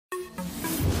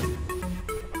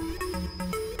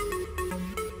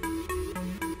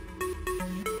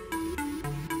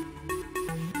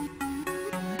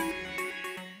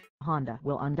Honda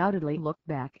will undoubtedly look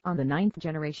back on the 9th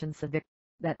generation Civic,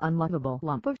 that unlovable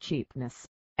lump of cheapness,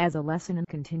 as a lesson in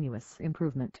continuous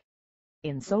improvement.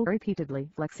 In so repeatedly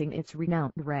flexing its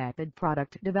renowned rapid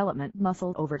product development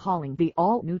muscle, overhauling the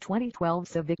all-new 2012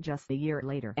 Civic just a year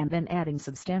later and then adding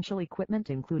substantial equipment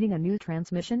including a new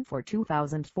transmission for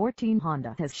 2014,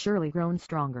 Honda has surely grown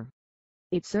stronger.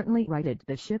 It certainly righted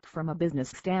the ship from a business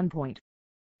standpoint.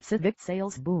 Civic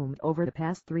sales boomed over the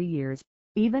past 3 years,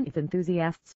 even if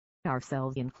enthusiasts,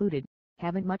 ourselves included,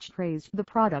 haven't much praised the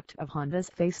product of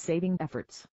Honda's face-saving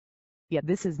efforts. Yet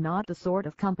this is not the sort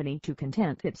of company to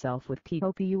content itself with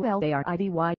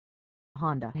popularidy.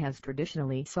 Honda has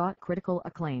traditionally sought critical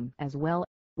acclaim as well,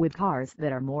 with cars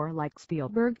that are more like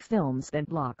Spielberg films than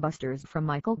blockbusters from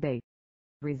Michael Bay.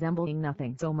 Resembling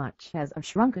nothing so much as a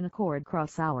shrunken Accord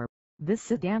crossover, this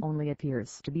sedan only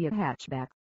appears to be a hatchback.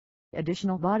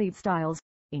 Additional body styles,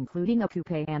 including a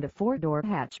coupe and a 4-door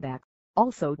hatchback,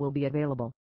 also will be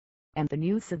available. And the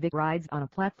new Civic rides on a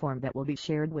platform that will be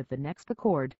shared with the next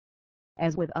Accord.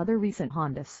 As with other recent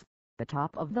Hondas, the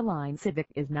top-of-the-line Civic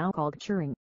is now called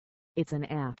Touring. It's an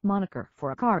apt moniker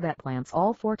for a car that plants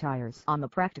all 4 tires on the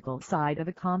practical side of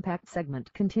a compact segment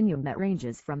continuum that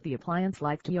ranges from the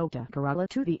appliance-like Toyota Corolla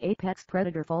to the apex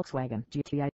predator Volkswagen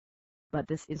GTI. But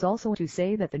this is also to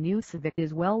say that the new Civic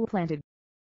is well planted.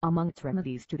 Among its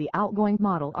remedies to the outgoing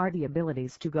model are the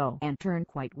abilities to go and turn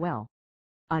quite well.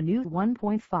 A new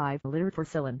 1.5-liter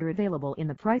 4-cylinder available in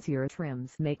the pricier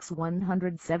trims makes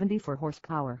 174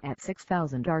 horsepower at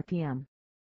 6,000 rpm.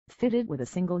 Fitted with a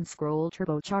single-scroll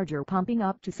turbocharger pumping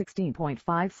up to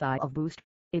 16.5 psi of boost,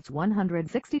 its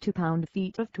 162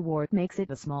 pound-feet of torque makes it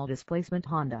a small-displacement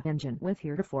Honda engine with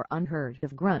heretofore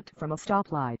unheard-of grunt from a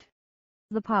stoplight.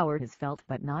 The power is felt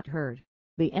but not heard,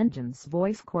 the engine's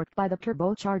voice corked by the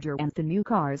turbocharger and the new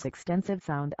car's extensive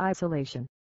sound isolation.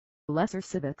 Lesser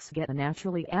Civics get a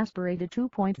naturally aspirated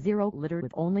 2.0-liter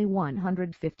with only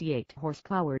 158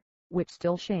 horsepower, which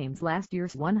still shames last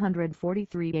year's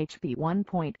 143 HP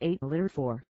 1.8-liter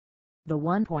 4. The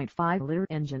 1.5-liter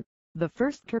engine, the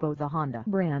first turbo the Honda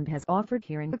brand has offered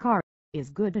here in the car, is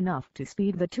good enough to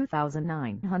speed the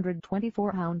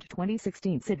 2,924-pound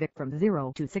 2016 Civic from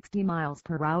 0 to 60 miles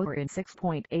per hour in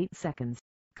 6.8 seconds,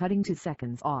 cutting 2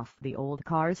 seconds off the old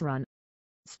car's run.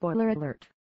 Spoiler alert.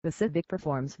 The Civic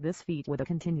performs this feat with a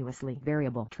continuously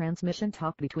variable transmission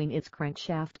tucked between its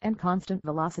crankshaft and constant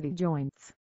velocity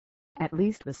joints. At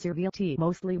least the CVT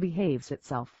mostly behaves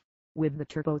itself, with the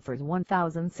turbo for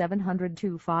 1,700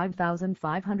 to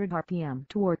 5,500 rpm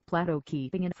torque plateau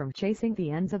keeping it from chasing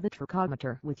the ends of the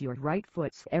tachometer with your right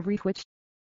foot's every twitch.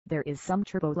 There is some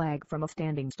turbo lag from a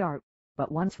standing start,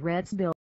 but once revs build,